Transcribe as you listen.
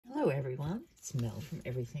Hello everyone, it's Mel from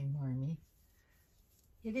Everything Marmy.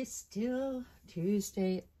 It is still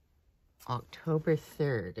Tuesday, October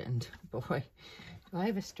 3rd, and boy, I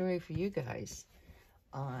have a story for you guys.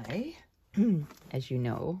 I, as you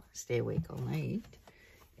know, stay awake all night,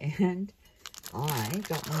 and I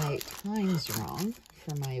got my times wrong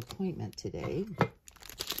for my appointment today,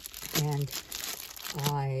 and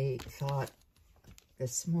I thought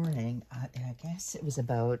this morning, I guess it was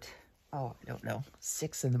about, I don't know,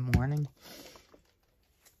 6 in the morning.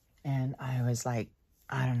 And I was like,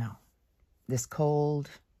 I don't know, this cold,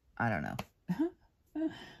 I don't know. I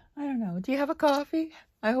don't know. Do you have a coffee?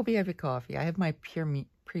 I hope you have a coffee. I have my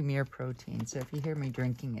Premier Protein. So if you hear me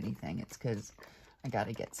drinking anything, it's because I got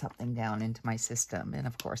to get something down into my system. And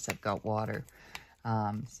of course, I've got water.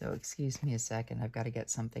 So excuse me a second. I've got to get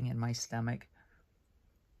something in my stomach.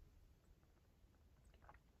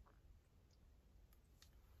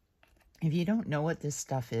 If you don't know what this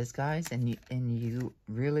stuff is, guys, and you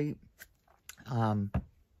really,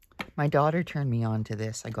 my daughter turned me on to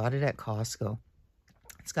this. I got it at Costco.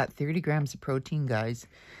 It's got 30 grams of protein, guys.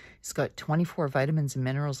 It's got 24 vitamins and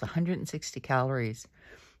minerals, 160 calories,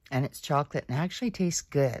 and it's chocolate, and it actually tastes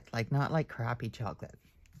good, like not like crappy chocolate.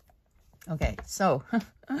 Okay, so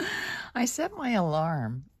I set my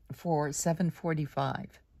alarm for 7:45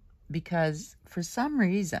 because for some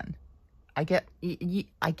reason, I get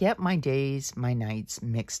my days, my nights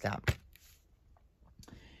mixed up.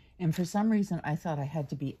 And for some reason, I thought I had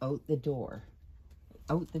to be out the door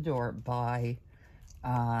by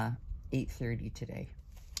 8:30 today.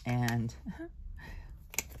 And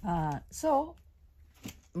so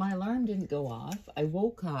my alarm didn't go off. I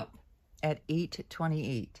woke up at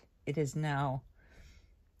 8:28. It is now,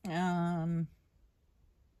 well,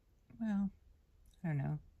 I don't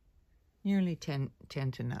know, nearly 10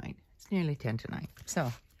 to 9. It's nearly 10 to 9.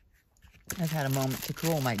 So I've had a moment to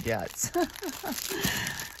cool my jets.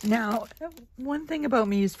 Now, one thing about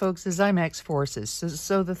me is, folks, is I'm ex-forces.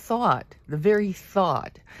 So the very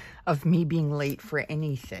thought of me being late for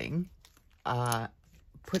anything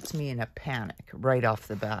puts me in a panic right off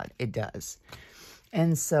the bat. It does.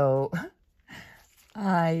 And so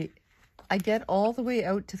I get all the way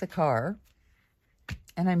out to the car,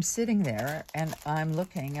 and I'm sitting there, and I'm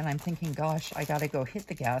looking, and I'm thinking, gosh, I got to go hit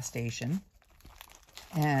the gas station.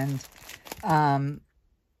 And I'm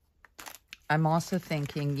also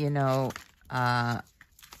thinking, you know, I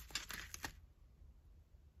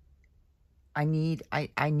need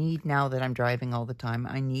now that I'm driving all the time,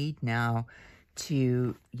 I need now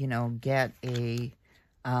to, you know, get a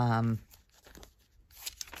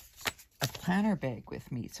planner bag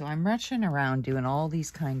with me. So I'm rushing around doing all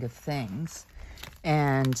these kind of things.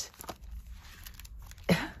 And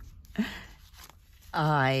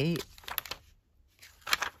I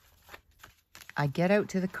get out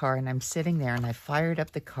to the car, and I'm sitting there, and I fired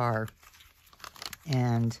up the car,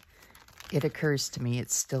 and it occurs to me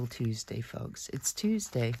it's still Tuesday, folks. It's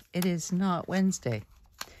Tuesday. It is not Wednesday.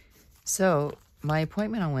 So my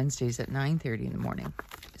appointment on Wednesday is at 9:30 in the morning.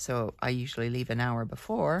 So I usually leave an hour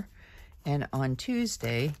before, and on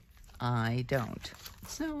Tuesday, I don't.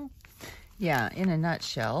 So yeah, in a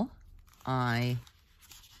nutshell, I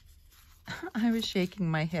was shaking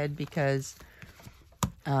my head because,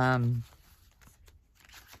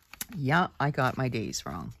 yeah, I got my days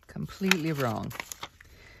wrong, completely wrong.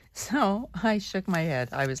 So I shook my head.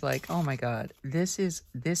 I was like, oh my God, this is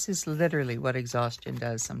literally what exhaustion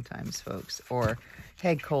does sometimes, folks, or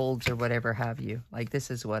head colds or whatever have you. Like, this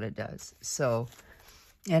is what it does. So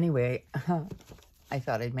anyway, I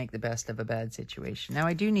thought I'd make the best of a bad situation. Now,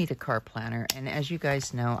 I do need a car planner, and as you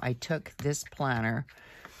guys know, I took this planner,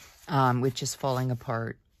 which is falling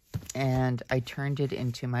apart, and I turned it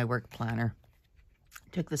into my work planner.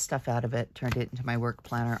 Took the stuff out of it, turned it into my work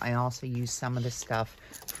planner. I also used some of the stuff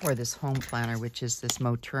for this home planner, which is this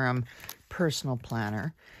Moturum personal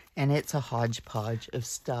planner, and it's a hodgepodge of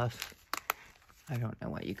stuff. I don't know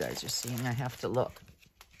what you guys are seeing. I have to look.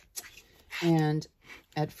 And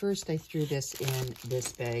at first, I threw this in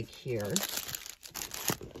this bag here.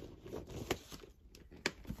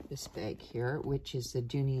 This bag here, which is the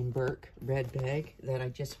Dooney and Burke red bag that I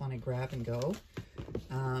just want to grab and go.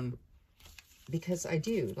 Because I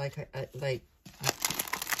do,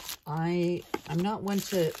 I'm not one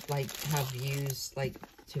to, like, have views, like,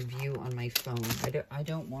 to view on my phone. I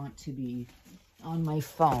don't want to be on my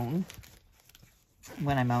phone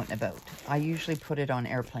when I'm out and about. I usually put it on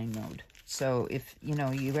airplane mode. So if, you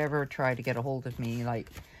know, you ever try to get a hold of me, like,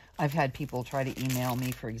 I've had people try to email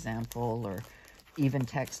me, for example, or even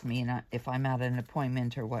text me, and if I'm at an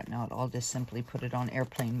appointment or whatnot, I'll just simply put it on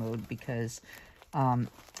airplane mode because I'm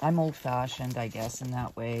old-fashioned, I guess, in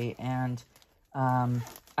that way, and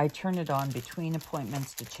I turn it on between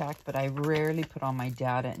appointments to check, but I rarely put on my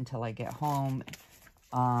data until I get home,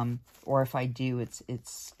 or if I do,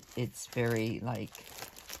 it's very, like,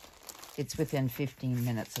 it's within 15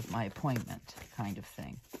 minutes of my appointment kind of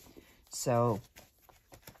thing. So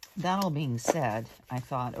that all being said, I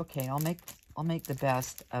thought, okay, I'll make the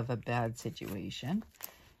best of a bad situation,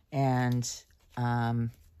 and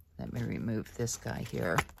let me remove this guy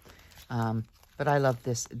here. But I love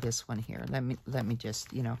this one here. Let me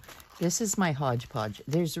just, you know, this is my hodgepodge.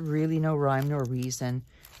 There's really no rhyme nor reason.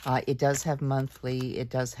 It does have monthly. It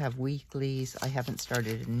does have weeklies. I haven't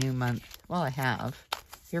started a new month. Well, I have.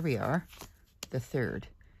 Here we are, the 3rd.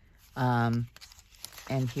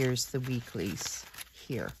 And here's the weeklies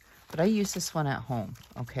here. But I use this one at home,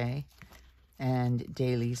 okay? And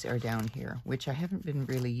dailies are down here, which I haven't been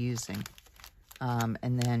really using.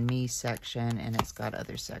 And then me section, and it's got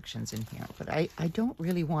other sections in here. But I don't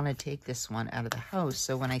really want to take this one out of the house.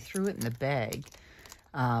 So when I threw it in the bag,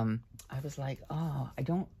 I was like, oh, I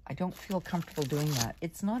don't feel comfortable doing that.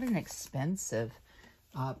 It's not an expensive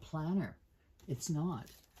planner. It's not.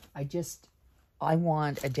 I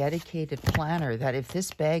want a dedicated planner that if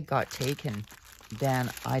this bag got taken, then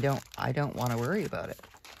I don't want to worry about it.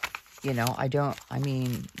 You know, I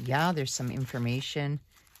mean, yeah, there's some information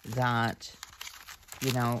that,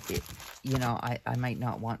 you know, I might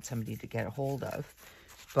not want somebody to get a hold of,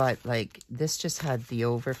 but like this just had the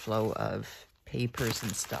overflow of papers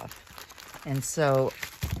and stuff. And so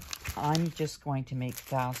I'm just going to make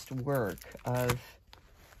fast work of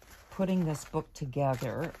putting this book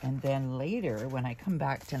together, and then later when I come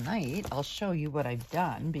back tonight, I'll show you what I've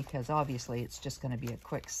done, because obviously it's just going to be a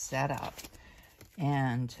quick setup.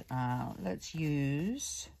 And let's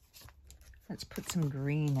put some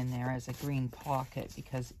green in there as a green pocket,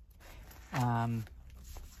 because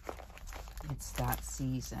it's that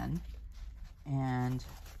season. And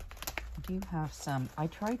I do have some, I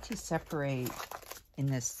tried to separate in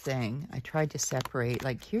this thing,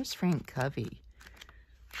 like, here's Frank Covey.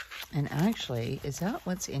 And actually, is that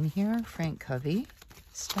what's in here? Frank Covey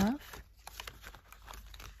stuff?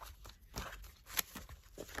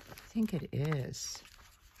 I think it is.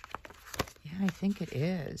 Yeah, I think it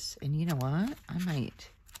is. And you know what? I might.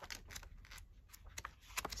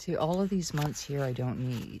 See, all of these months here I don't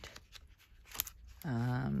need.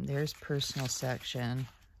 There's personal section.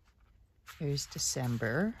 There's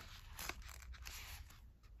December.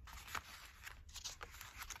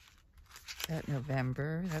 That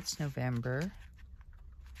November. That's November.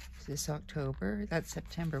 Is this October? That's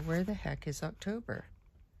September. Where the heck is October?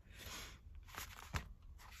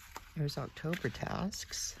 There's October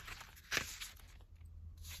tasks.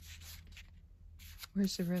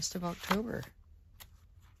 Where's the rest of October?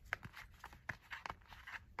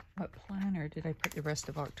 What planner did I put the rest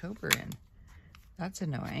of October in? That's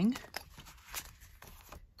annoying.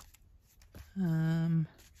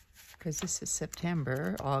 Because this is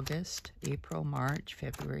September, August, April, March,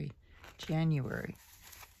 February, January.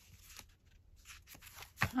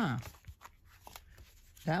 Huh.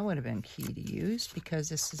 That would have been key to use, because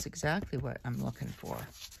this is exactly what I'm looking for.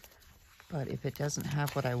 But if it doesn't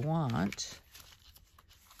have what I want,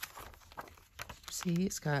 see,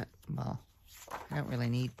 it's got, well, I don't really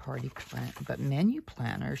need party plan, but menu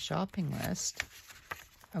planner, shopping list.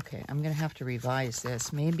 Okay, I'm going to have to revise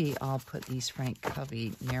this. Maybe I'll put these Frank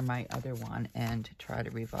Covey near my other one and try to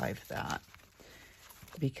revive that,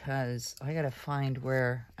 because I got to find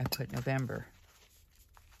where I put November.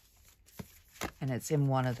 And it's in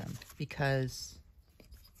one of them, because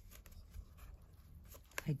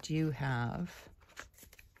I do have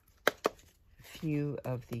a few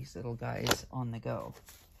of these little guys on the go.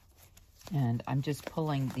 And I'm just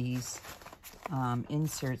pulling these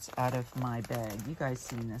inserts out of my bag. You guys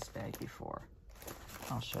seen this bag before.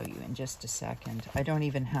 I'll show you in just a second. I don't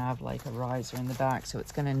even have like a riser in the back, so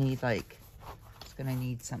it's gonna need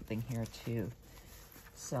something here too.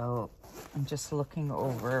 So I'm just looking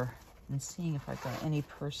over and seeing if I've got any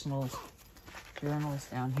personal journals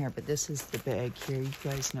down here, but this is the bag here. You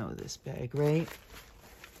guys know this bag, right?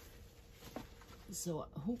 So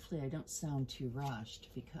hopefully I don't sound too rushed,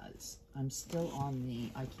 because I'm still on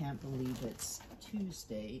the, I can't believe it's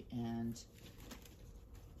Tuesday and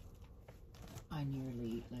I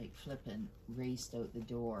nearly like flippin' raced out the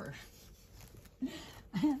door.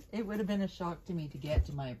 It would have been a shock to me to get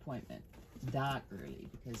to my appointment that early,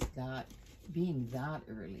 because that, being that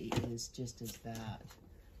early is just as bad.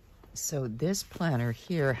 So this planner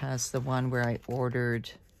here has the one where I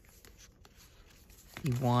ordered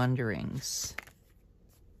the Wanderings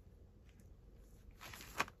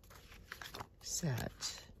set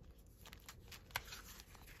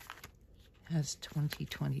has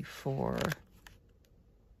 2024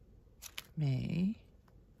 May.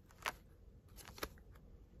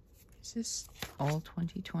 Is this all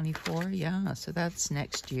 2024? Yeah, so that's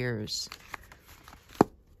next year's.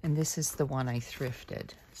 And this is the one I thrifted.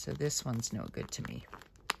 So this one's no good to me.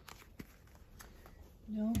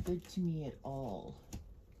 No good to me at all.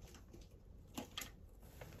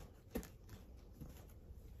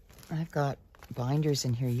 I've got binders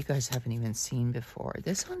in here you guys haven't even seen before.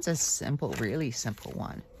 This one's a simple, really simple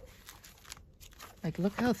one. Like,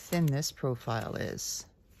 look how thin this profile is.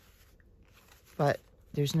 But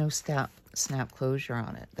there's no snap closure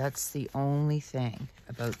on it. That's the only thing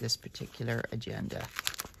about this particular agenda,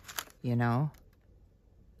 you know?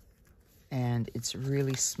 And it's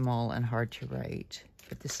really small and hard to write.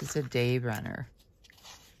 But this is a day runner.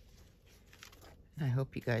 I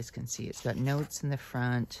hope you guys can see. It's got notes in the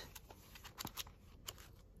front.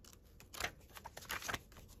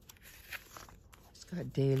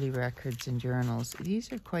 Got daily records and journals.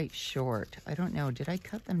 These are quite short. I don't know. Did I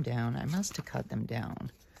cut them down? I must have cut them down.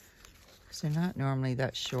 Because they're not normally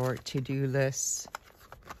that short. To-do lists.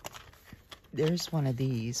 There's one of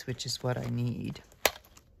these, which is what I need.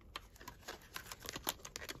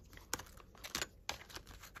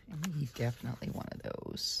 I need definitely one of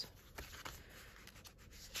those.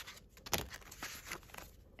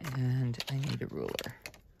 And I need a ruler.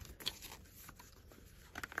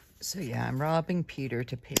 So yeah, I'm robbing Peter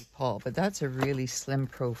to pay Paul, but that's a really slim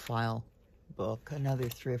profile book. Another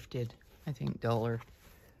thrifted, I think, dollar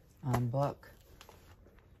book.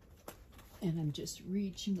 And I'm just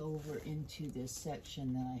reaching over into this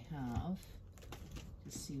section that I have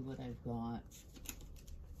to see what I've got.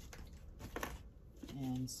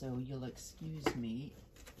 And so you'll excuse me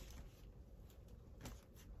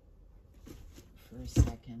for a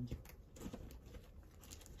second.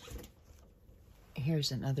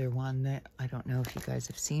 Here's another one that I don't know if you guys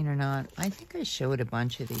have seen or not. I think I showed a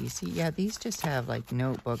bunch of these. See, yeah, these just have like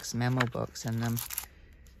notebooks, memo books in them.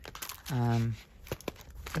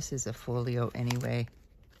 This is a folio anyway.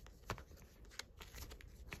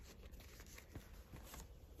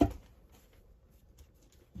 Yeah,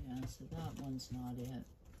 so that one's not it.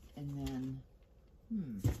 And then,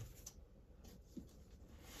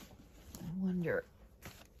 I wonder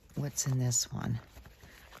what's in this one.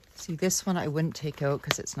 See, this one I wouldn't take out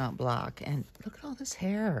because it's not black. And look at all this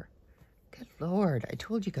hair. Good Lord. I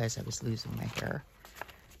told you guys I was losing my hair.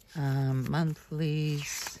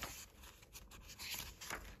 Monthlies.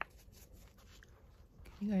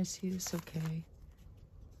 Can you guys see this okay?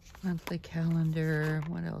 Monthly calendar.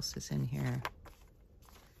 What else is in here?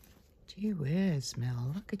 Gee whiz,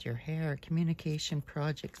 Mel. Look at your hair. Communication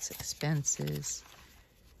projects, expenses.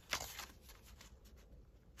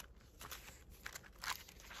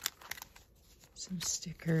 Some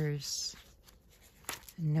stickers,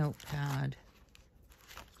 a notepad,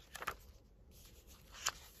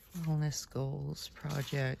 wellness goals,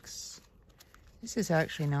 projects. This is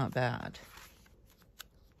actually not bad.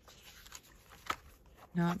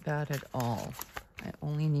 Not bad at all. I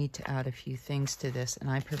only need to add a few things to this, and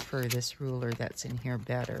I prefer this ruler that's in here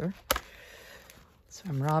better. So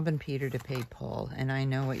I'm robbing Peter to pay Paul, and I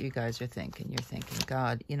know what you guys are thinking. You're thinking,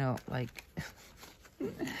 God, you know, like...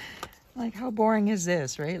 Like, how boring is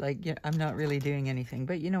this, right? Like, yeah, I'm not really doing anything.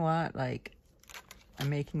 But you know what? Like, I'm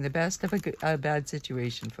making the best of a bad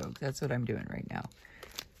situation, folks. That's what I'm doing right now.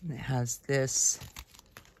 And it has this.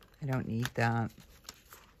 I don't need that.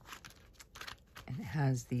 And it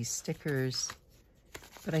has these stickers.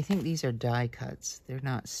 But I think these are die cuts. They're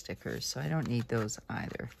not stickers, so I don't need those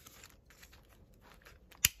either.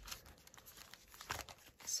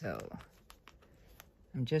 So,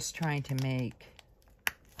 I'm just trying to make...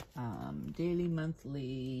 daily,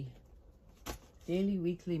 monthly, daily,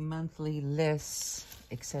 weekly, monthly lists,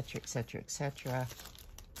 etc., etc., etc.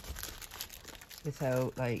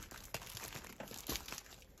 Without, like,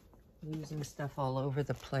 losing stuff all over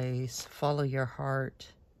the place. Follow your heart.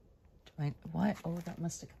 What? Oh, that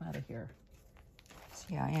must have come out of here. So,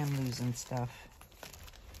 yeah, I am losing stuff.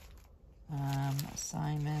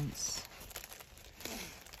 Assignments.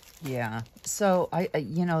 Yeah, so I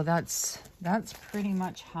you know, that's pretty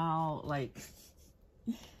much how, like,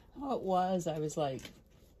 how it was. I was like,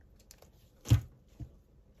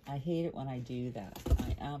 I hate it when I do that.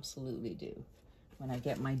 I absolutely do. When I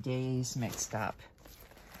get my days mixed up.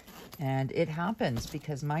 And it happens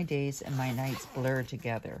because my days and my nights blur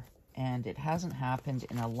together. And it hasn't happened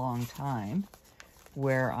in a long time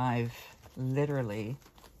where I've literally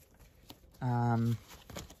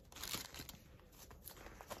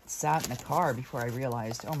sat in the car before I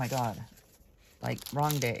realized, oh my God, Like,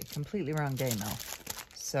 wrong day. Completely wrong day, Mel.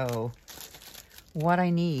 So, what I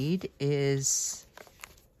need is...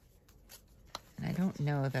 And I don't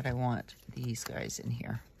know that I want these guys in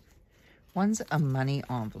here. One's a money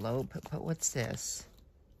envelope, but what's this?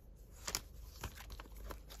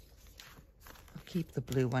 I'll keep the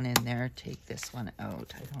blue one in there. Take this one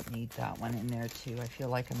out. I don't need that one in there, too. I feel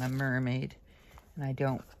like I'm a mermaid, and I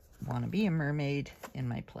don't want to be a mermaid in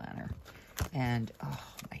my planner. And, oh,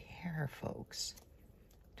 my hair, folks.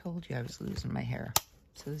 Told you I was losing my hair.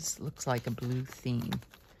 So this looks like a blue theme.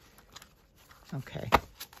 Okay.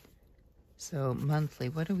 So monthly,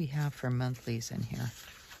 what do we have for monthlies in here?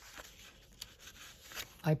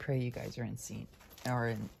 I pray you guys are in scene or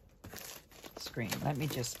in screen. Let me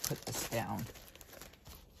just put this down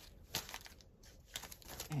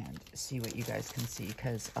and see what you guys can see,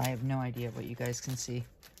 because I have no idea what you guys can see.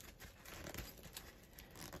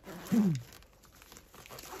 And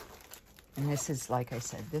this is, like I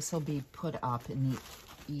said, this will be put up in the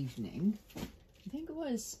evening. I think it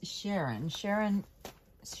was Sharon,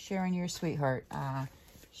 your sweetheart.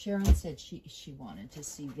 Sharon said she wanted to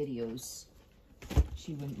see videos.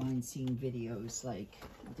 She wouldn't mind seeing videos like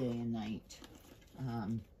day and night.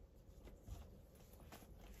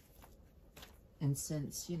 And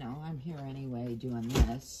since, you know, I'm here anyway doing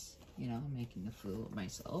this, you know, making a fool of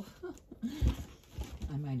myself,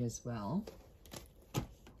 I might as well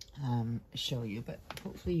show you. But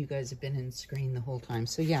hopefully you guys have been in screen the whole time.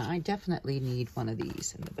 So yeah, I definitely need one of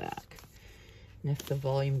these in the back. And if the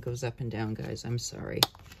volume goes up and down, guys, I'm sorry.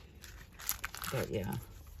 But yeah.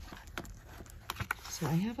 So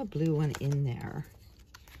I have a blue one in there.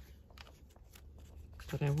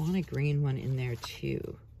 But I want a green one in there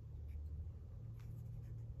too.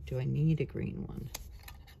 Do I need a green one?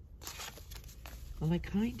 Well, I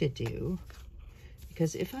kind of do.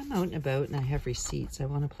 Because if I'm out and about and I have receipts, I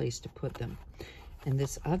want a place to put them. And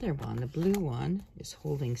this other one, the blue one, is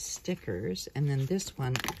holding stickers. And then this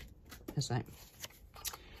one, as I'm...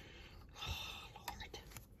 Oh, Lord.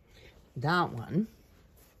 That one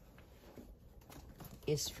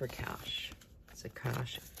is for cash. It's a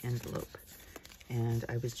cash envelope. And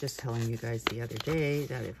I was just telling you guys the other day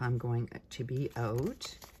that if I'm going to be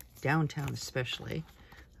out, downtown especially,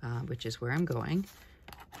 which is where I'm going,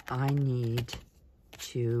 I need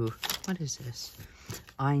to, what is this?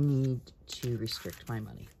 I need to restrict my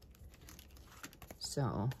money.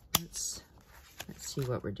 So let's see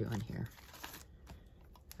what we're doing here.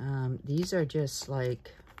 These are just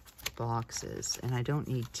like boxes, and I don't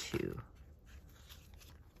need two.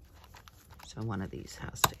 So one of these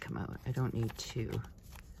has to come out. I don't need two,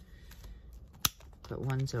 but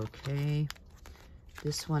one's okay.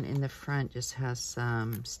 This one in the front just has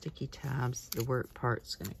some sticky tabs. The work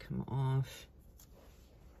part's gonna come off.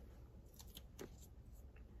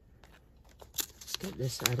 Let's get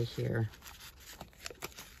this out of here.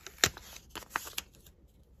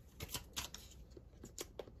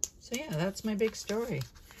 So yeah, that's my big story,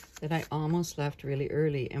 that I almost left really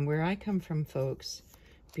early. And where I come from, folks,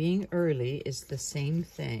 being early is the same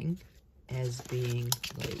thing as being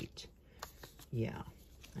late. Yeah,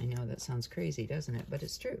 I know that sounds crazy, doesn't it? But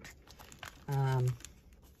it's true. So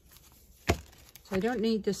I don't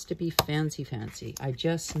need this to be fancy. I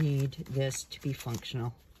just need this to be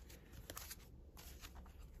functional.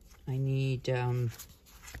 I need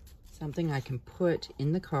something I can put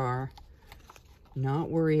in the car, not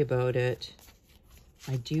worry about it.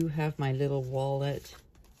 I do have my little wallet.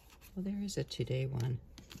 Well, there is a today one.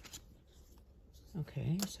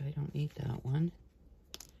 Okay, so I don't need that one.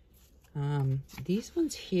 These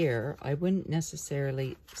ones here, I wouldn't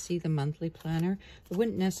necessarily, see the monthly planner? I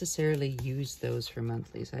wouldn't necessarily use those for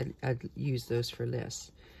monthlies. I'd use those for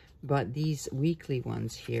lists. But these weekly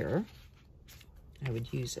ones here, I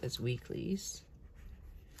would use as weeklies.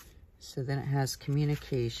 So then it has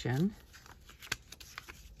communication.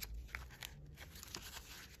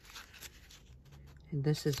 And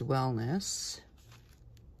this is wellness.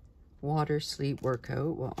 Water, sleep,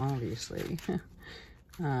 workout, well, obviously.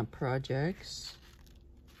 Projects.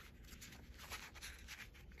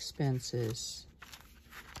 Expenses.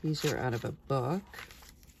 These are out of a book.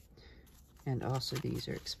 And also these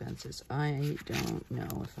are expenses. I don't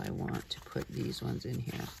know if I want to put these ones in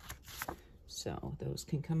here. So those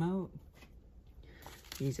can come out.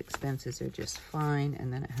 These expenses are just fine.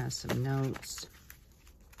 And then it has some notes.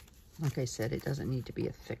 Like I said, it doesn't need to be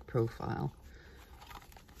a thick profile.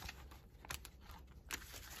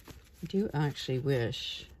 I do actually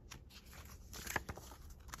wish,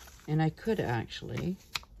 and I could actually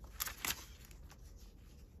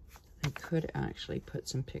put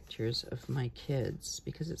some pictures of my kids,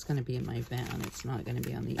 because it's going to be in my van. It's not going to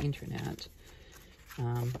be on the internet.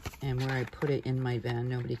 And where I put it in my van,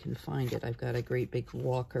 nobody can find it. I've got a great big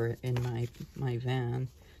walker in my van.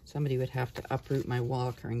 Somebody would have to uproot my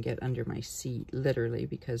walker and get under my seat, literally,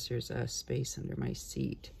 because there's a space under my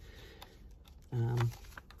seat that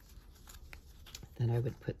I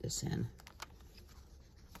would put this in.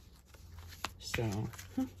 So,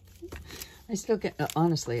 I still get,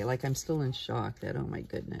 honestly, like, I'm still in shock that, oh my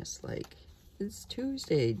goodness, like, it's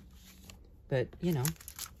Tuesday. But, you know.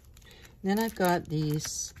 Then I've got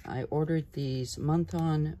these, I ordered these month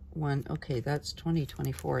on one. Okay, that's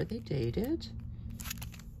 2024. Are they dated?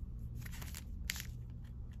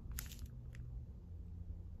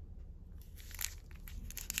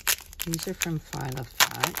 These are from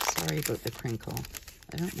Filofax. Sorry about the crinkle.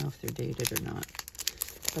 I don't know if they're dated or not.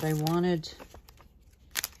 But I wanted...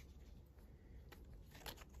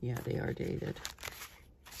 Yeah, they are dated.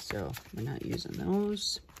 So, we're not using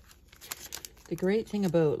those. The great thing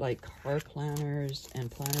about, like, car planners and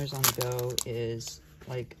planners on the go is,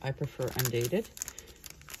 like, I prefer undated.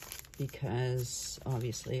 Because,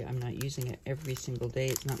 obviously, I'm not using it every single day.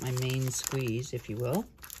 It's not my main squeeze, if you will.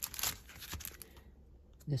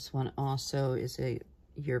 This one also is a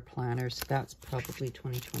year planner, so that's probably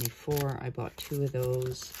 2024. I bought 2 of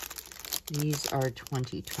those. These are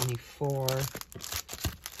 2024.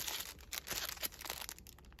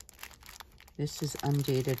 This is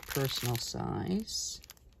undated personal size.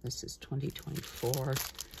 This is 2024.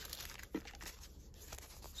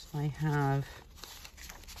 So I have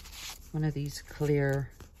one of these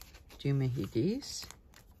clear Dumahidis.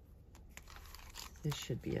 This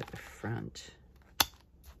should be at the front.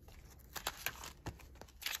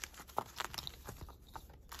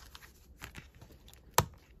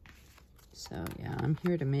 So yeah, I'm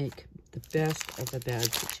here to make the best of a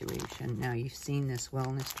bad situation. Now, you've seen this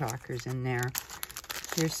Wellness Talkers in there.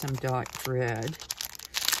 Here's some dot grid.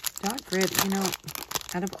 Dot grid, you know,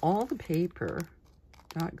 out of all the paper,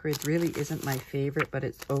 dot grid really isn't my favorite, but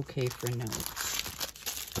it's okay for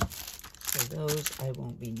notes. So those I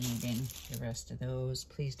won't be needing. The rest of those,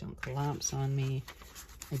 please don't collapse on me.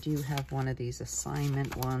 I do have one of these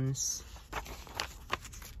assignment ones.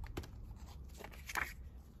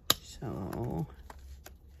 So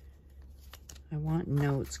I want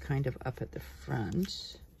notes kind of up at the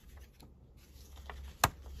front.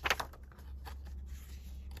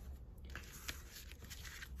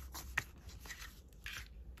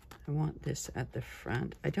 I want this at the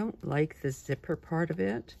front. I don't like the zipper part of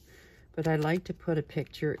it, but I like to put a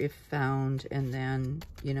picture if found, and then,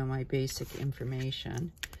 you know, my basic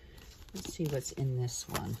information. Let's see what's in this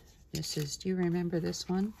one. This is, do you remember this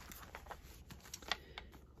one?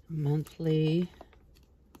 Monthly,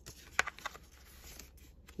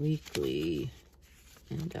 weekly,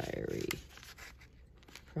 and diary.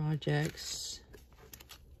 Projects.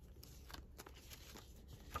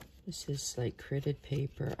 This is like critted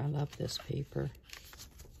paper. I love this paper.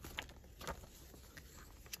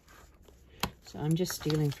 So I'm just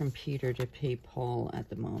stealing from Peter to pay Paul at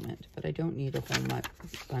the moment, but I don't need a whole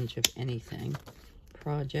bunch of anything.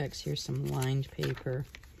 Projects, here's some lined paper.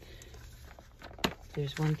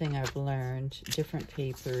 There's one thing I've learned, different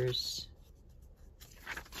papers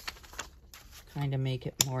kind of make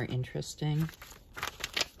it more interesting.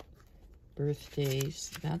 Birthdays,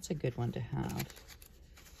 that's a good one to have.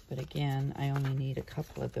 But again, I only need a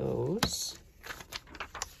couple of those.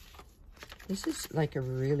 This is like a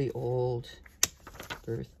really old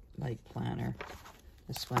planner,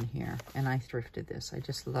 this one here. And I thrifted this. I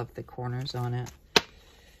just love the corners on it.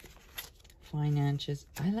 Finances.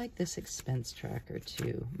 I like this expense tracker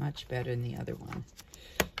too, much better than the other one.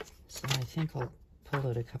 So I think I'll pull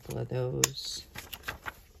out a couple of those.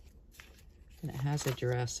 And it has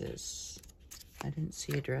addresses. I didn't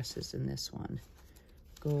see addresses in this one.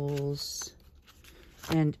 Goals.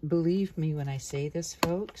 And believe me when I say this,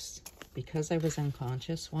 folks, because I was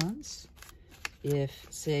unconscious once, if,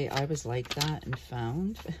 say, I was like that and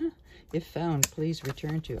found, if found, please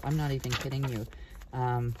return to. I'm not even kidding you.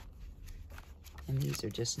 And these are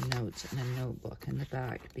just notes in a notebook in the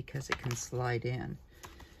back because it can slide in.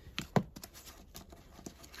 I'm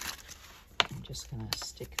just going to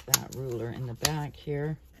stick that ruler in the back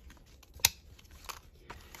here.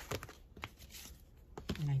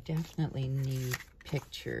 And I definitely need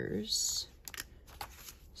pictures.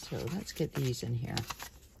 So let's get these in here.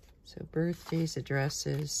 So birthdays,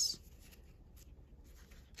 addresses.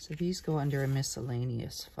 So these go under a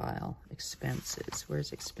miscellaneous file. Expenses.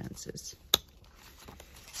 Where's expenses?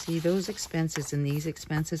 See, those expenses and these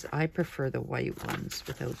expenses, I prefer the white ones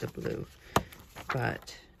without the blue.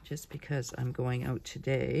 But just because I'm going out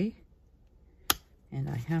today, and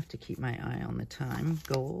I have to keep my eye on the time.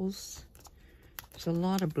 Goals. There's a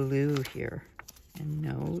lot of blue here and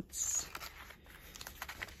notes.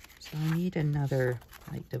 So I need another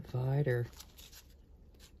like divider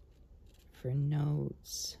for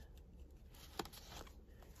notes.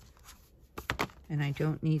 And I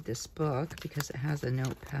don't need this book because it has a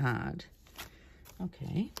notepad.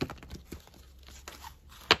 Okay.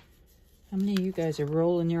 How many of you guys are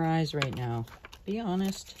rolling your eyes right now? Be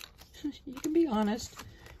honest. You can be honest.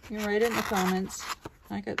 You can write it in the comments.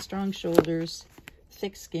 I got strong shoulders,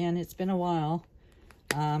 thick skin. It's been a while.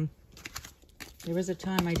 There was a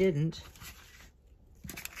time I didn't.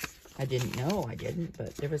 I didn't know I didn't,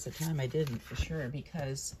 but there was a time I didn't for sure,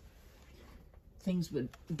 because things would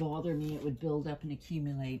bother me. It would build up and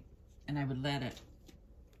accumulate, and I would let it.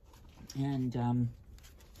 And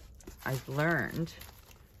I've learned,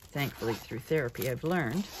 thankfully through therapy, I've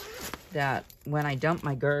learned that when I dump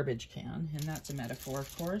my garbage can, and that's a metaphor,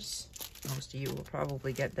 of course, most of you will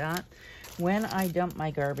probably get that. When I dump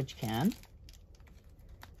my garbage can,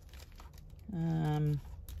 I'm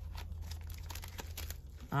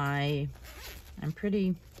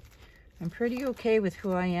pretty okay with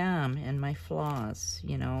who I am and my flaws,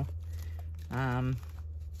 you know.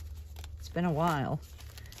 It's been a while.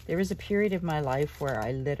 There was a period of my life where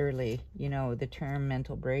I literally, you know, the term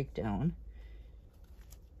mental breakdown.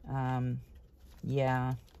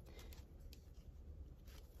 Yeah.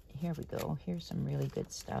 Here we go. Here's some really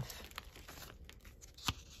good stuff.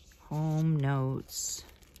 Home notes.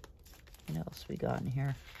 What else we got in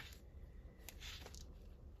here?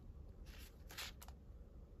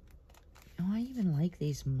 Oh, I even like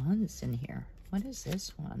these months in here. What is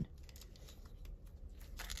this one?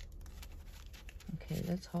 Okay,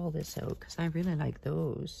 let's haul this out because I really like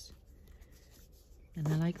those. And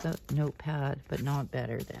I like the notepad, but not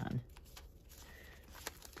better than.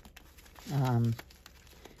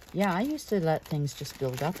 Yeah, I used to let things just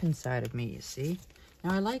build up inside of me, you see.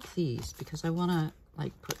 Now I like these because I want to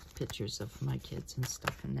like put pictures of my kids and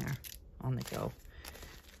stuff in there on the go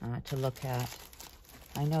to look at.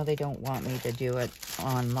 I know they don't want me to do it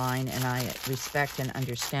online, and I respect and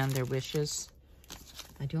understand their wishes.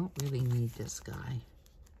 I don't really need this guy.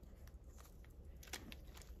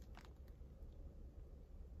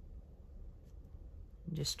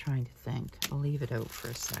 I'm just trying to think. I'll leave it out for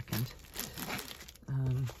a second.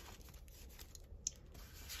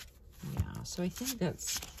 Yeah, so I think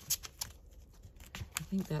that's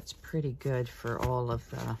pretty good for all of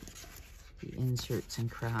the inserts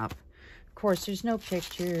and crap. Of course, there's no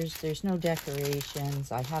pictures, there's no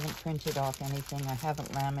decorations. I haven't printed off anything. I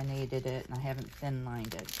haven't laminated it, and I haven't thin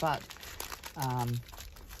lined it. But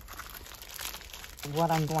what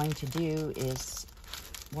I'm going to do is,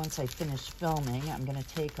 once I finish filming, I'm going to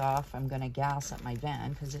take off. I'm going to gas up my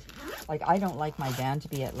van because, like, I don't like my van to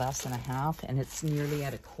be at less than a half, and it's nearly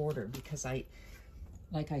at a quarter because like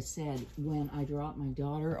I said, when I drop my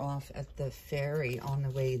daughter off at the ferry on the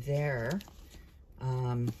way there,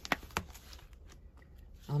 on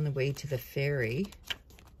the way to the ferry,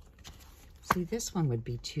 see, this one would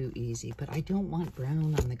be too easy, but I don't want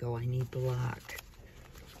brown on the go. I need black.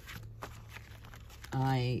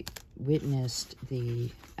 I witnessed the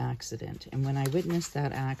accident, and when I witnessed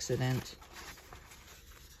that accident,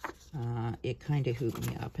 it kind of hooped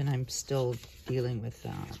me up, and I'm still dealing with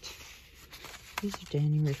that. These are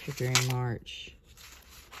January, February, March.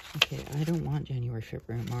 Okay, I don't want January,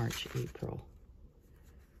 February, March, April.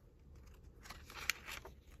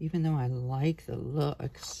 Even though I like the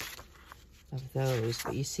looks of those,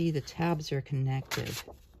 but you see the tabs are connected,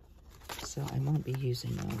 so I won't be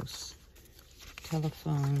using those.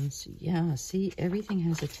 Telephones, yeah, see, everything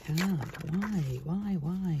has a tab. Why?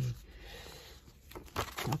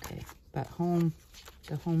 Okay, but home,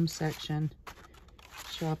 the home section,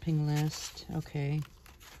 shopping list, okay,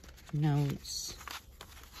 notes.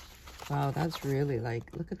 Wow, that's really like,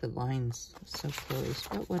 look at the lines, so close,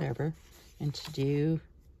 but whatever. And to do,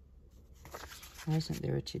 why isn't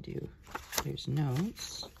there a to do? There's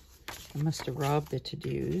notes. I must have robbed the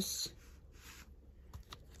to-dos.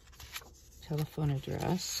 Telephone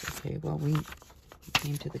address. Okay, well, we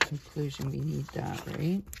came to the conclusion we need that,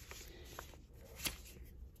 right?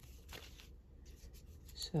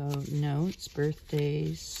 So, notes,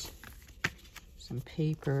 birthdays, some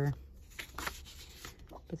paper.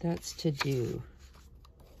 But that's to do.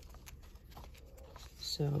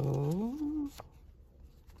 So,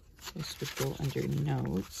 this would go under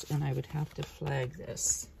notes, and I would have to flag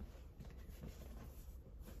this.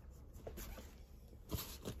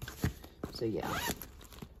 So yeah,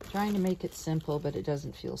 trying to make it simple, but it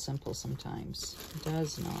doesn't feel simple sometimes. It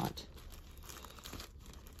does not.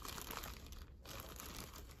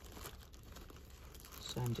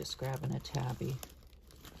 So I'm just grabbing a tabby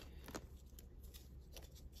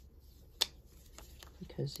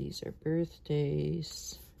because these are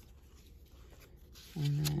birthdays.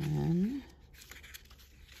 And then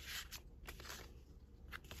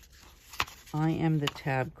I am the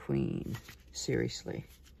tab queen, seriously.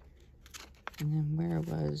 And then where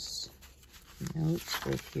was notes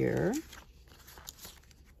for here?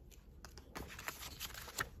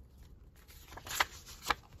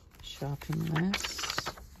 Shopping lists.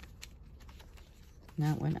 And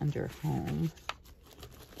that went under home.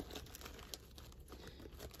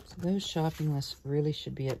 So those shopping lists really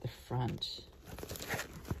should be at the front.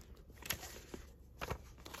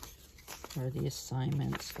 Or the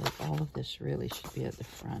assignments, like all of this really should be at the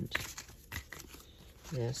front.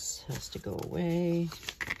 This has to go away.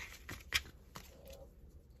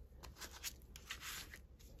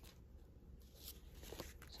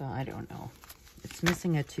 So I don't know. It's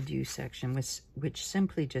missing a to-do section, which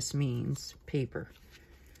simply just means paper.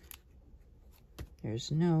 There's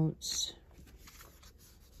notes.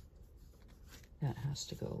 That has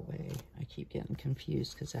to go away. I keep getting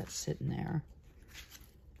confused because that's sitting there.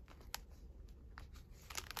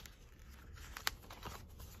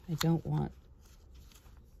 I don't want,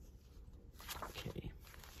 okay.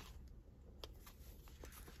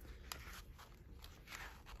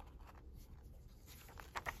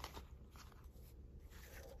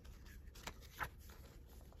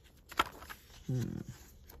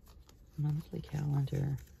 Monthly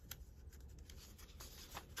calendar.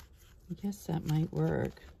 I guess that might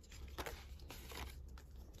work.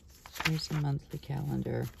 Here's a monthly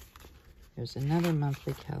calendar. There's another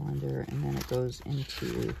monthly calendar, and then it goes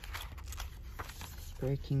into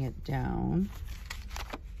breaking it down.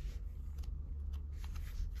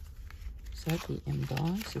 Is that the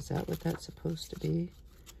inbox? Is that what that's supposed to be?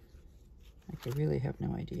 I really have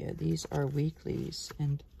no idea. These are weeklies,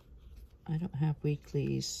 and I don't have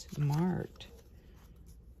weeklies marked.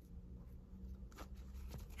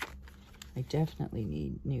 I definitely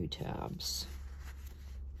need new tabs.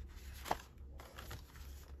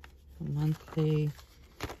 Monthly.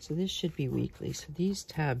 So this should be weekly. So these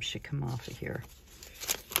tabs should come off of here,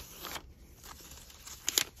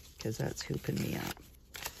 because that's hooping me up.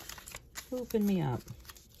 Hooping me up.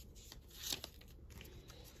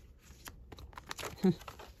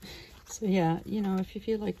 So yeah, you know, if you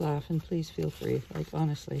feel like laughing, please feel free. Like,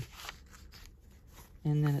 honestly.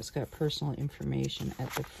 And then it's got personal information at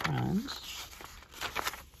the front.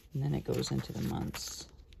 And then it goes into the months.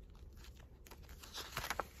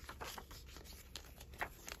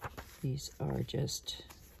 These are just,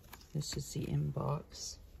 this is the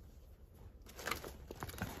inbox.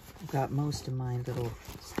 I've got most of my little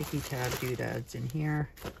sticky tab doodads in here.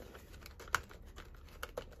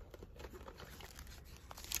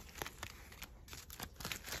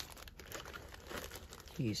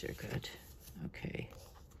 These are good. Okay.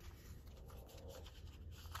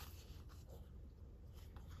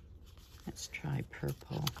 Let's try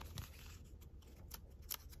purple.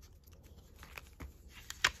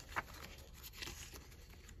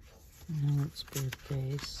 No, it's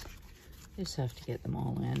birthdays. I just have to get them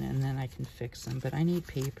all in, and then I can fix them. But I need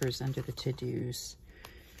papers under the to-dos.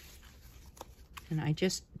 And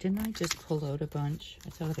didn't I just pull out a bunch? I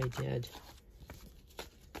thought I did.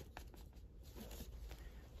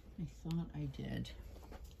 I thought I did.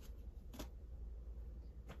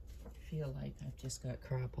 I feel like I've just got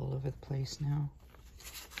crap all over the place now.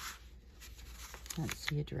 That's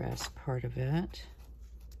the address part of it.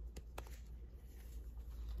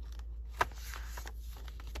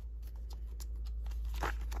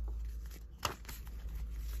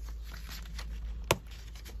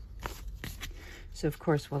 So of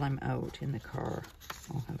course, while I'm out in the car,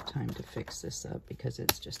 I'll have time to fix this up because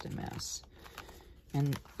it's just a mess.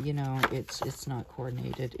 And you know, it's not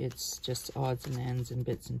coordinated. It's just odds and ends and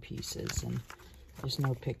bits and pieces, and there's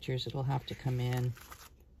no pictures. It'll have to come in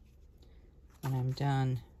when I'm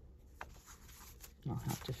done. I'll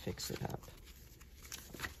have to fix it up.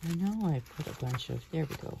 I know I put a bunch of, there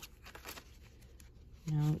we go.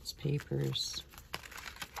 Notes, papers.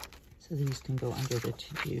 So these can go under the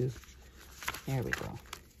to-do. There we go.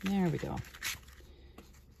 There we go.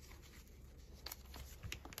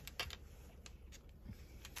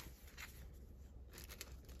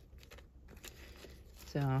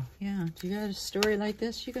 So, yeah, do you got a story like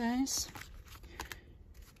this, you guys?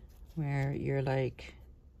 Where you're like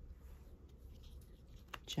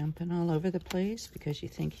jumping all over the place because you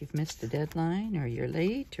think you've missed the deadline or you're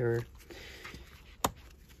late, or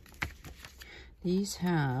these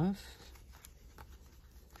have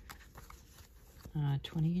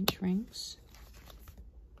 20-inch rings.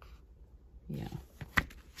 Yeah.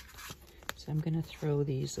 So I'm going to throw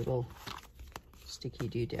these little sticky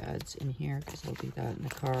doodads in here because I'll do that in the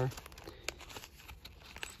car.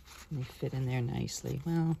 And they fit in there nicely.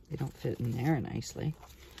 Well, they don't fit in there nicely.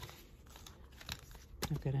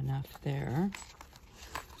 I've got enough there.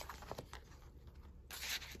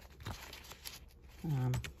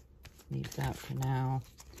 Leave that for now.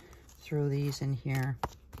 Throw these in here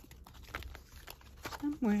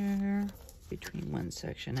somewhere between one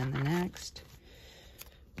section and the next.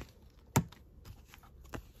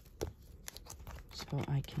 So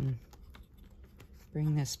I can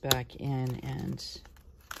bring this back in and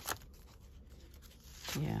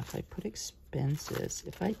yeah, if I put expenses,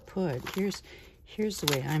 here's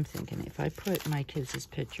the way I'm thinking. If I put my kids'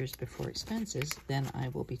 pictures before expenses, then I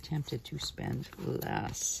will be tempted to spend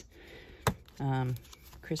less.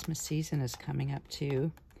 Christmas season is coming up too.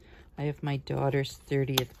 I have my daughter's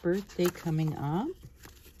 30th birthday coming up.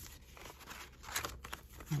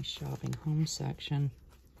 My shopping home section,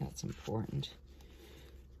 that's important.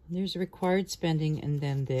 There's required spending, and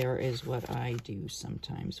then there is what I do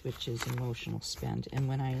sometimes, which is emotional spend. And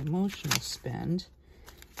when I emotional spend,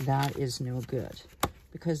 that is no good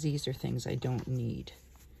because these are things I don't need.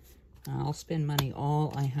 I'll spend money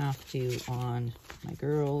all I have to on my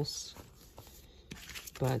girls,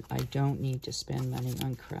 but I don't need to spend money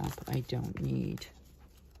on crap I don't need.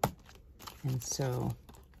 And so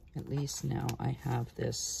at least now I have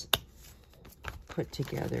this put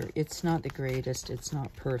together. It's not the greatest. It's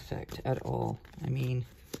not perfect at all. I mean,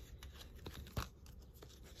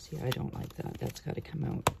 see, I don't like that. That's got to come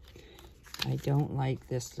out. I don't like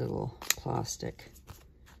this little plastic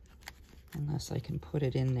unless I can put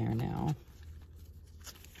it in there now.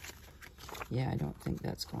 Yeah, I don't think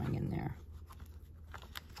that's going in there.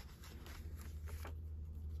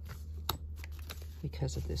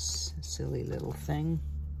 Because of this silly little thing.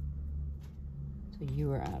 So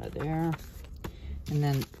you are out of there. And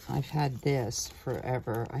then I've had this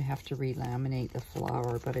forever. I have to relaminate the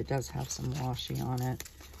flower, but it does have some washi on it.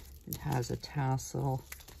 It has a tassel.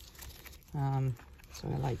 So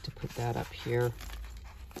I like to put that up here.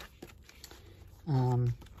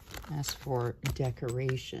 As for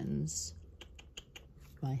decorations,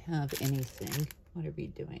 if I have anything, what are we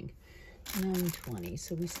doing? 9:20,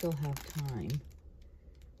 so we still have time.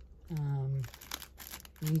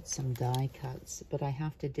 Need some die cuts, but I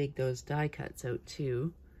have to dig those die cuts out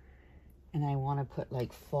too. And I want to put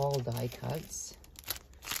like fall die cuts.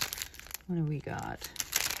 What do we got?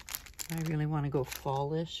 Do I really want to go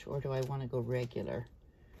fallish or do I want to go regular?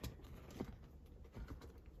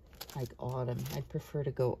 Like autumn. I'd prefer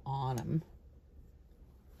to go autumn.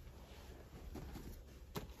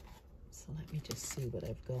 So let me just see what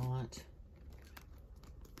I've got.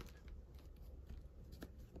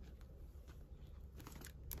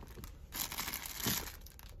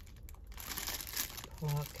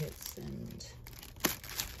 Pockets and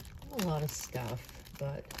a lot of stuff,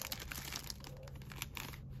 but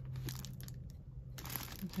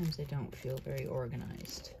sometimes I don't feel very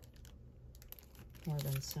organized, more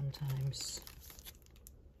than sometimes.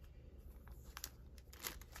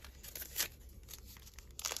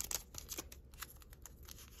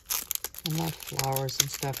 I love flowers and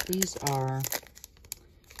stuff. These are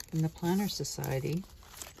from the Planner Society.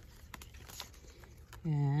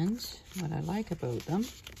 And what I like about them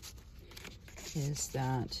is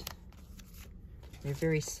that they're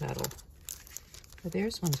very subtle. But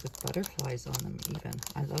there's ones with butterflies on them even.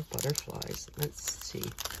 I love butterflies. Let's see.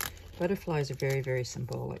 Butterflies are very, very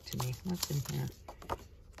symbolic to me. What's in here?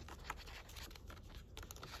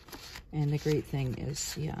 And the great thing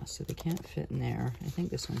is, yeah, so they can't fit in there. I think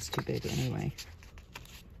this one's too big anyway.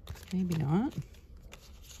 Maybe not.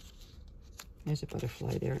 There's a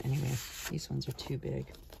butterfly there. Anyway, these ones are too big.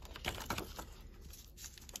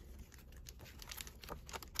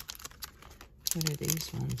 What are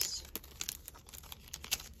these ones?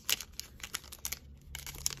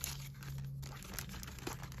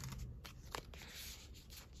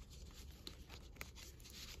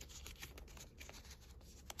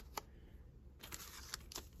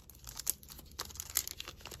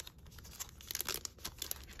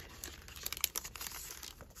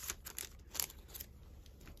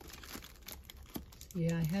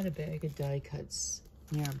 Yeah, I had a bag of die cuts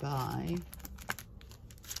nearby.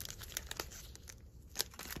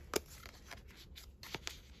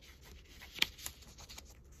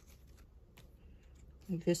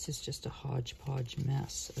 This is just a hodgepodge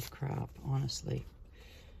mess of crap, honestly.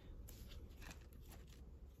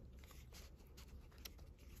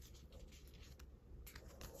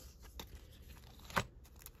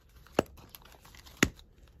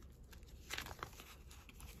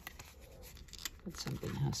 But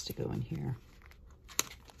something has to go in here.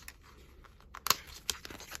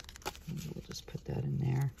 And we'll just put that in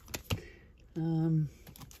there. And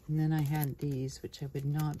then I had these, which I would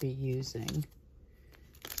not be using.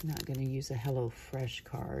 I'm not going to use a HelloFresh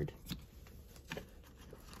card.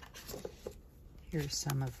 Here's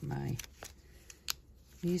some of my,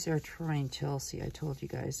 these are Troy and Chelsea. I told you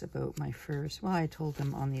guys about my first, well, I told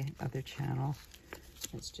them on the other channel.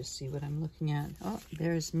 Let's just see what I'm looking at. Oh,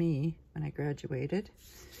 there's me when I graduated.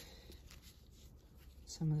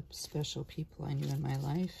 Some of the special people I knew in my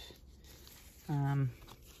life.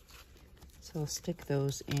 So I'll stick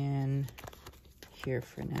those in here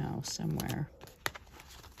for now somewhere.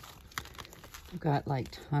 I've got like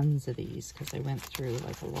tons of these because I went through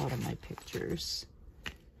like a lot of my pictures.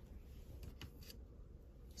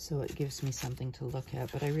 So it gives me something to look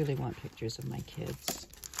at, but I really want pictures of my kids.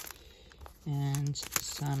 And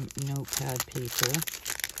some notepad paper.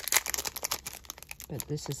 But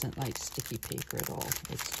this isn't like sticky paper at all.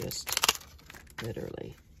 It's just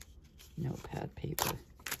literally notepad paper.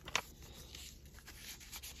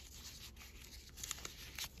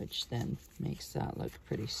 Which then makes that look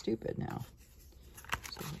pretty stupid now.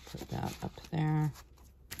 So we'll put that up there.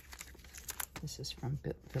 This is from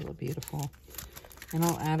Villa Beautiful. And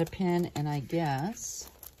I'll add a pin, and I guess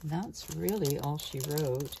that's really all she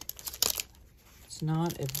wrote. It's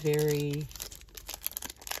not a very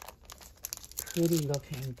pretty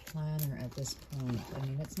looking planner at this point. I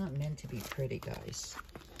mean, it's not meant to be pretty, guys.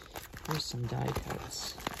 Here's some die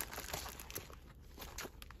cuts.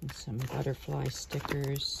 And some butterfly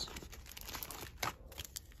stickers.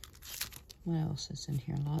 What else is in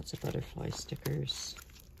here? Lots of butterfly stickers.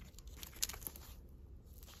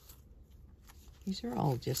 These are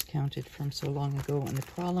all discounted from so long ago, and the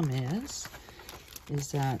problem is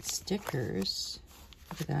that stickers,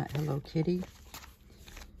 look at that, Hello Kitty.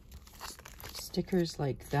 Stickers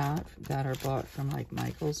like that are bought from like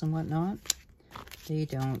Michael's and whatnot, they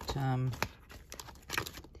don't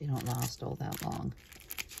last all that long.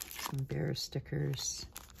 Some bear stickers.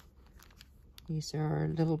 These are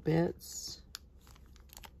little bits.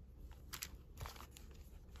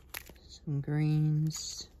 Some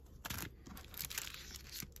greens.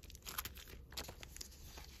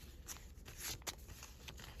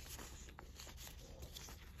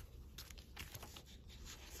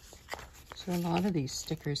 So a lot of these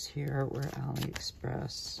stickers here were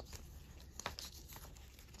AliExpress.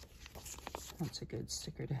 That's a good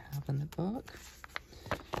sticker to have in the book.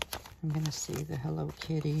 I'm going to see the Hello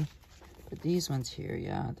Kitty. But these ones here,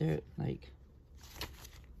 yeah, they're like...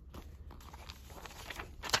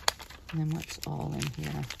 And then what's all in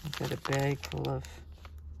here? I've got a bag full of...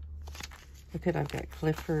 Look at, I've got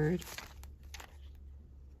Clifford.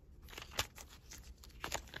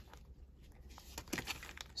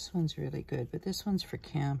 This one's really good, but this one's for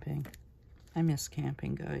camping. I miss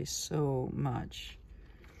camping, guys, so much.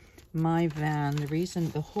 My van,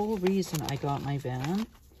 the whole reason I got my van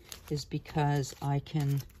is because I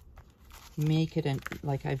can make it,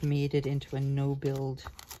 like I've made it into a no-build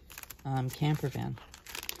camper van.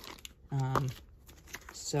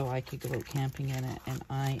 So I could go out camping in it, and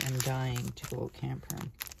I am dying to go out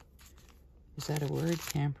campering. Is that a word,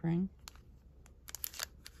 campering?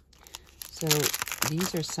 So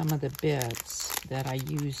these are some of the bits that I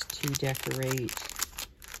used to decorate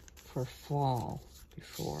for fall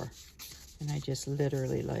before. And I just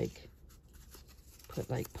literally like put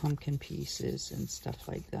like pumpkin pieces and stuff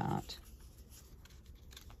like that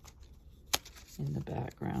in the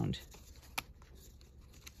background.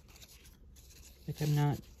 Like, I'm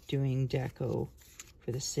not doing deco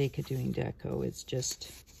for the sake of doing deco. It's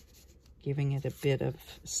just giving it a bit of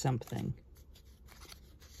something,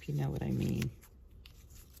 if you know what I mean.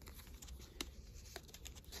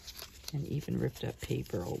 And even ripped up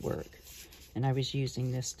paper will work. And I was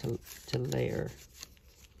using this to layer.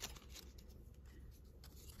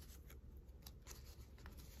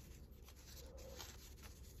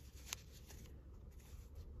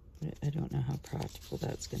 But I don't know how practical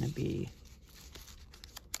that's going to be.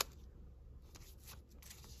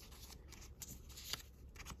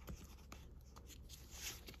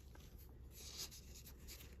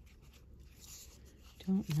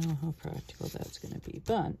 Don't know how practical that's going to be,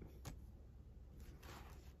 but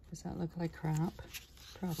does that look like crap?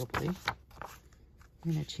 Probably.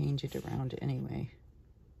 I'm going to change it around anyway.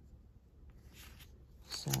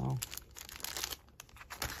 So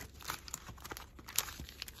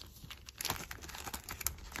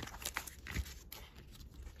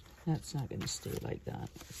that's not going to stay like that.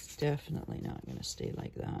 It's definitely not going to stay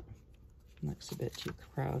like that. It looks a bit too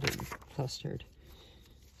crowded and clustered.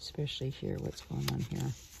 Especially here, what's going on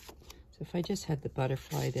here. So if I just had the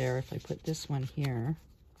butterfly there, if I put this one here,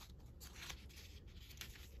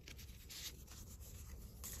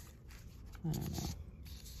 I don't know.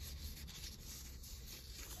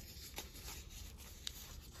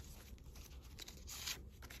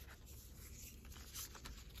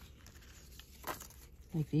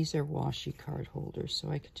 Like these are washi card holders,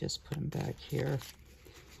 so I could just put them back here.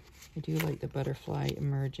 I do like the butterfly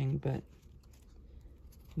emerging, but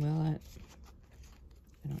will it?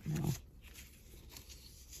 I don't know.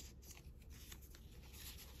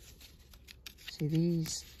 See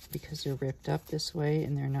these, because they're ripped up this way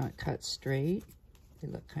and they're not cut straight, they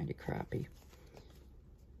look kind of crappy.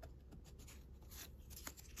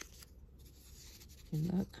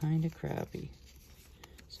 They look kind of crappy.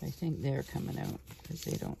 So I think they're coming out because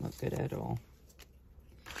they don't look good at all.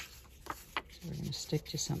 So we're going to stick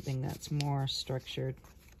to something that's more structured.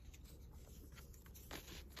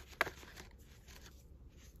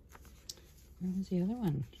 Where was the other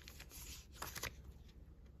one?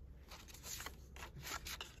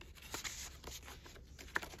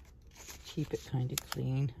 Keep it kind of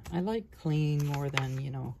clean. I like clean more than,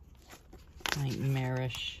 you know,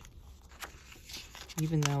 nightmarish.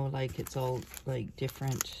 Even though, like, it's all, like,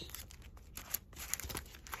 different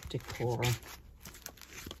decor.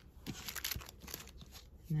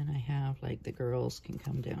 And then I have, like, the girls can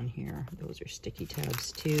come down here. Those are sticky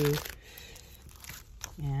tabs, too.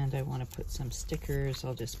 And I want to put some stickers.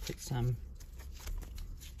 I'll just put some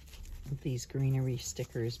of these greenery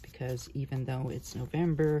stickers because even though it's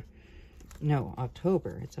November, no,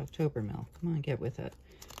 October. It's October, Mel. Come on, get with it.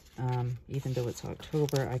 Even though it's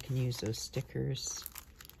October, I can use those stickers.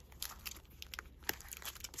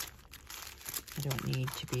 I don't need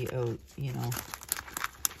to be out, you know,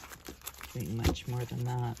 doing much more than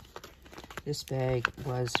that. This bag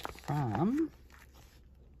was from,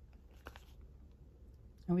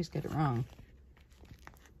 I always get it wrong.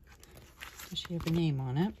 Does she have a name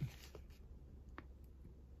on it?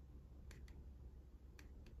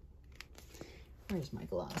 Where's my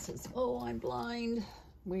glasses? Oh, I'm blind.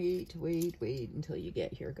 Wait until you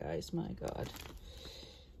get here, guys. My God.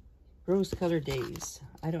 Rose-Colored Days.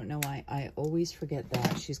 I don't know why. I always forget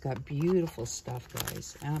that. She's got beautiful stuff,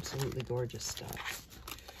 guys. Absolutely gorgeous stuff.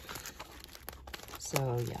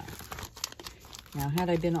 So, yeah. Now,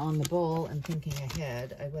 had I been on the ball and thinking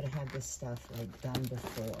ahead, I would have had this stuff, like, done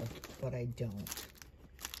before, but I don't.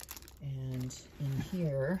 And in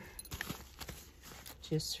here,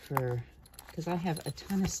 just for... because I have a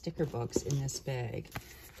ton of sticker books in this bag,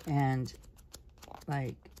 and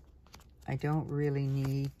like I don't really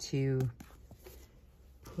need to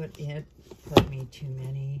put me too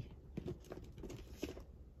many.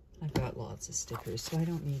 I've got lots of stickers, so I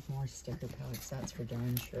don't need more sticker packs, that's for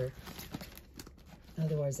darn sure.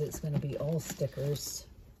 Otherwise it's going to be all stickers.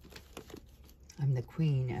 I'm the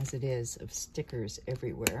queen as it is of stickers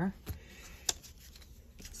everywhere,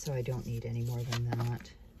 so I don't need any more than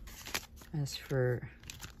that. As for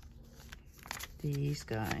these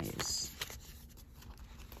guys,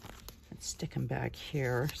 let's stick them back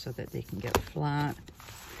here so that they can get flat.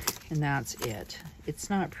 And that's it. It's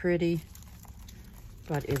not pretty,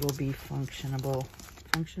 but it will be functionable.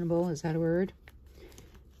 Functionable, is that a word?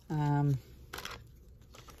 My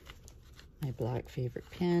black favorite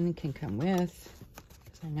pen can come with,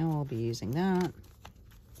 because I know I'll be using that.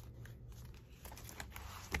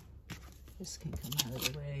 This can come out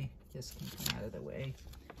of the way. This can come out of the way.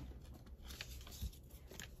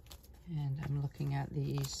 And I'm looking at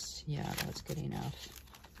these. Yeah, that's good enough.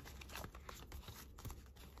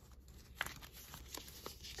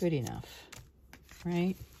 Good enough,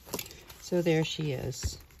 right? So there she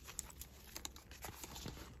is.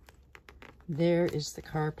 There is the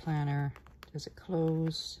car planner. Does it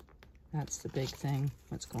close? That's the big thing.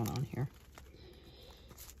 What's going on here?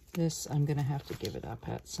 This, I'm going to have to give it up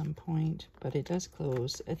at some point, but it does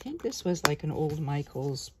close. I think this was like an old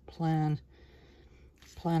Michael's plan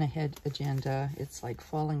ahead agenda. It's like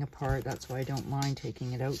falling apart. That's why I don't mind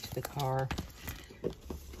taking it out to the car.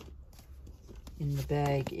 In the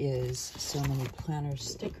bag is so many planner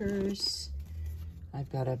stickers.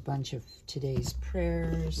 I've got a bunch of today's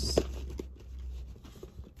prayers.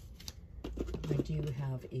 I do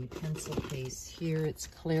have a pencil case here. It's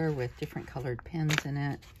clear with different colored pens in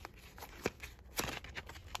it.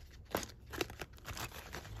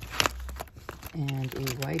 And a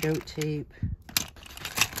whiteout tape.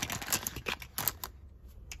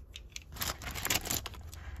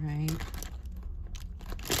 Right.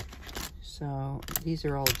 So these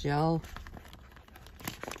are all gel.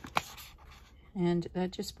 And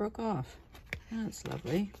that just broke off. That's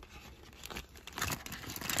lovely.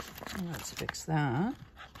 So let's fix that.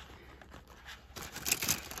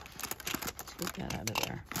 Take that out of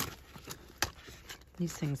there.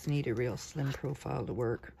 These things need a real slim profile to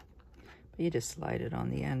work. But you just slide it on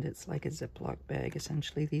the end. It's like a Ziploc bag,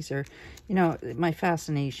 essentially. These are, you know, my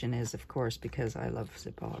fascination is, of course, because I love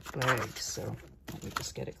Ziploc bags. So let me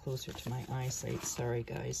just get it closer to my eyesight. Sorry,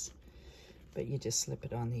 guys. But you just slip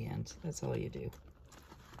it on the end. That's all you do.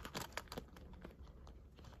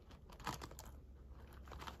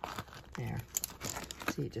 There.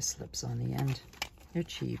 See, it just slips on the end. They're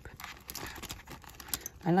cheap.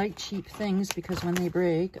 I like cheap things because when they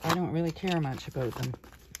break, I don't really care much about them.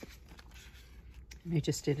 I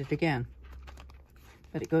just did it again.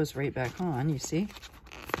 But it goes right back on, you see?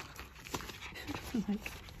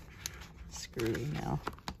 Like, screwy now.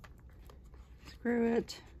 Screw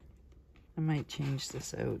it. I might change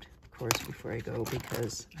this out, of course, before I go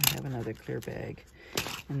because I have another clear bag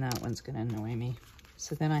and that one's going to annoy me.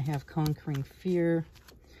 So then I have Conquering Fear,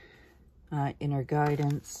 Inner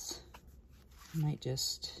Guidance. I might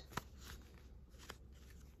just...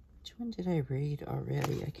 Which one did I read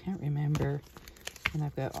already? I can't remember. And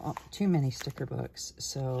I've got too many sticker books.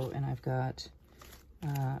 So, and I've got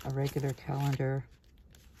a regular calendar.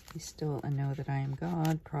 Be still and know that I am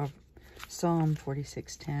God. Psalm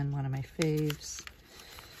 46:10, one of my faves.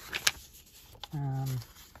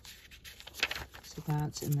 So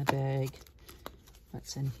that's in the bag.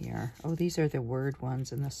 What's in here? Oh, these are the word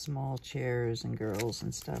ones and the small chairs and girls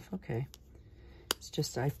and stuff. Okay. It's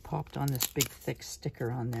just I've popped on this big thick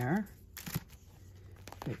sticker on there,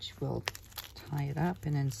 which will tie it up.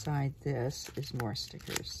 And inside this is more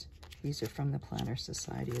stickers. These are from the Planner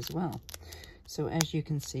Society as well. So as you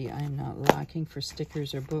can see, I'm not lacking for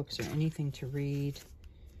stickers or books or anything to read.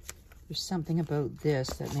 There's something about this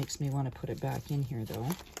that makes me want to put it back in here though.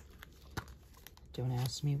 Don't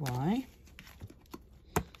ask me why.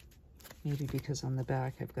 Maybe because on the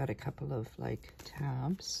back I've got a couple of like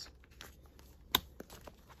tabs.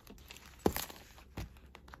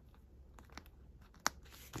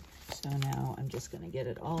 So now I'm just going to get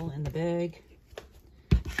it all in the bag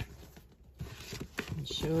and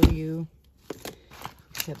show you.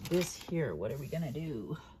 Except this here, what are we going to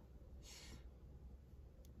do?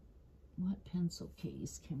 What pencil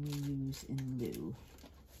case can we use in lieu?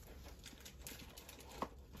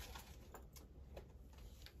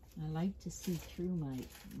 I like to see through my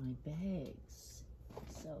bags.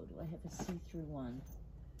 So do I have a see-through one?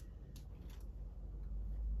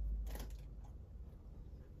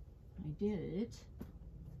 I did,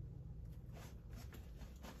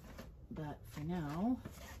 but for now,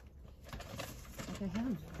 like I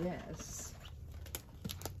have this.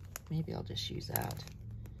 Maybe I'll just use that.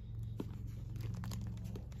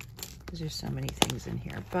 Because there's so many things in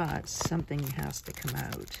here, but something has to come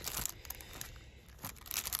out.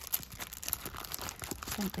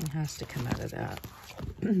 Something has to come out of that.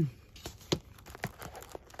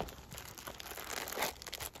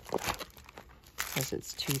 Because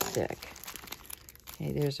it's too thick.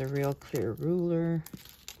 Okay, there's a real clear ruler.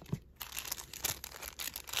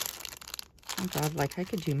 Oh God, like I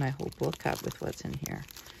could do my whole book up with what's in here.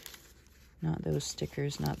 Not those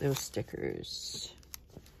stickers, not those stickers.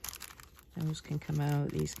 Those can come out,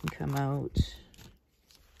 these can come out.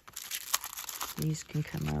 These can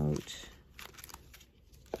come out.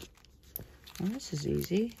 Oh, this is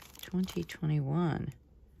easy. 2021.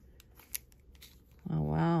 Oh,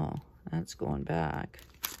 wow. That's going back.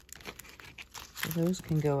 So those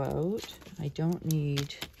can go out. I don't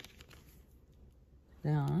need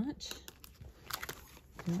that.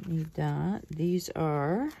 Don't need that. These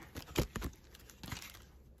are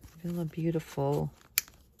Villa Beautiful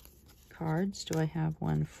cards. Do I have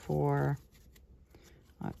one for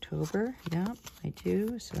October? Yeah, I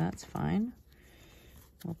do. So that's fine.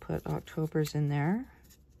 We'll put October's in there.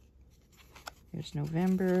 Here's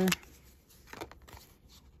November.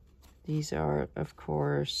 These are, of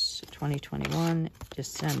course, 2021,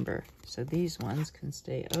 December. So these ones can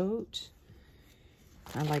stay out.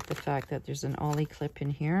 I like the fact that there's an ollie clip in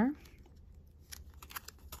here.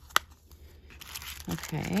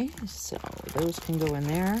 Okay, so those can go in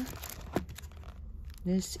there.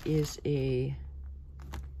 This is a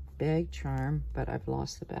bag charm, but I've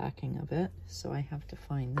lost the backing of it, so I have to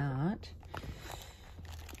find that.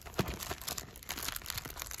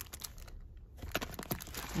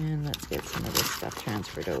 And let's get some of this stuff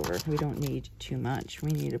transferred over. We don't need too much.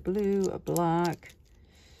 We need a blue, a black,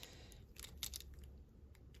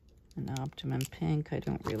 an optimum pink. I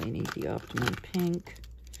don't really need the optimum pink.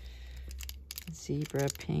 Zebra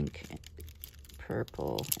pink,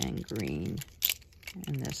 purple, and green.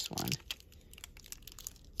 And this one.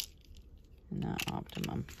 And that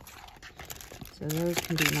optimum. So those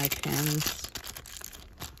can be my pens.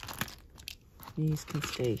 These can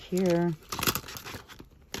stay here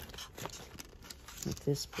with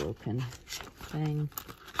this broken thing.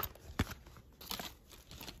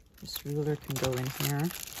 This ruler can go in here.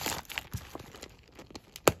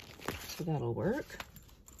 So that'll work.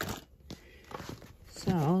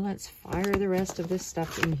 So let's fire the rest of this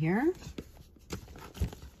stuff in here.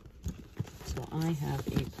 So I have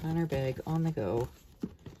a planner bag on the go.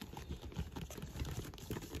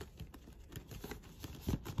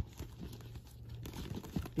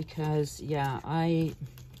 Because, yeah, I'm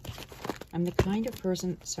the kind of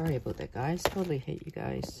person, sorry about that, guys. Totally hate you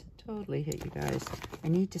guys. Totally hate you guys. I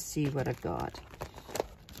need to see what I've got.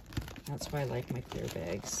 That's why I like my clear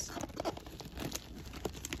bags.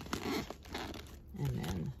 And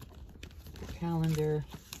then the calendar.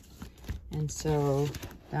 And so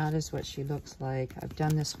that is what she looks like. I've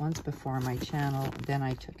done this once before on my channel. Then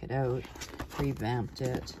I took it out, revamped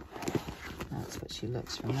it. That's what she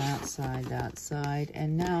looks from that side.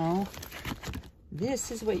 And now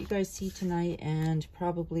this is what you guys see tonight and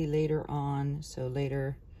probably later on. So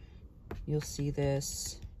later you'll see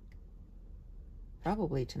this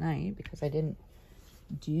probably tonight because I didn't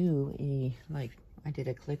do a, like, I did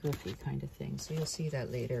a calligraphy kind of thing. So you'll see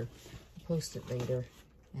that later. I'll post it later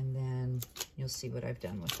and then you'll see what I've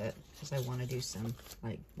done with it because I want to do some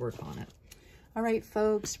like work on it. All right,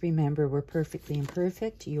 folks, remember, we're perfectly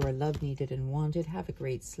imperfect. You are loved, needed, and wanted. Have a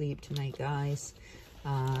great sleep tonight, guys,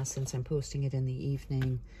 since I'm posting it in the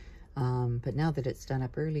evening. But now that it's done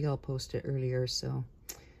up early, I'll post it earlier. So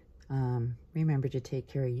remember to take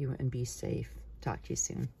care of you and be safe. Talk to you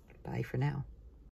soon. Bye for now.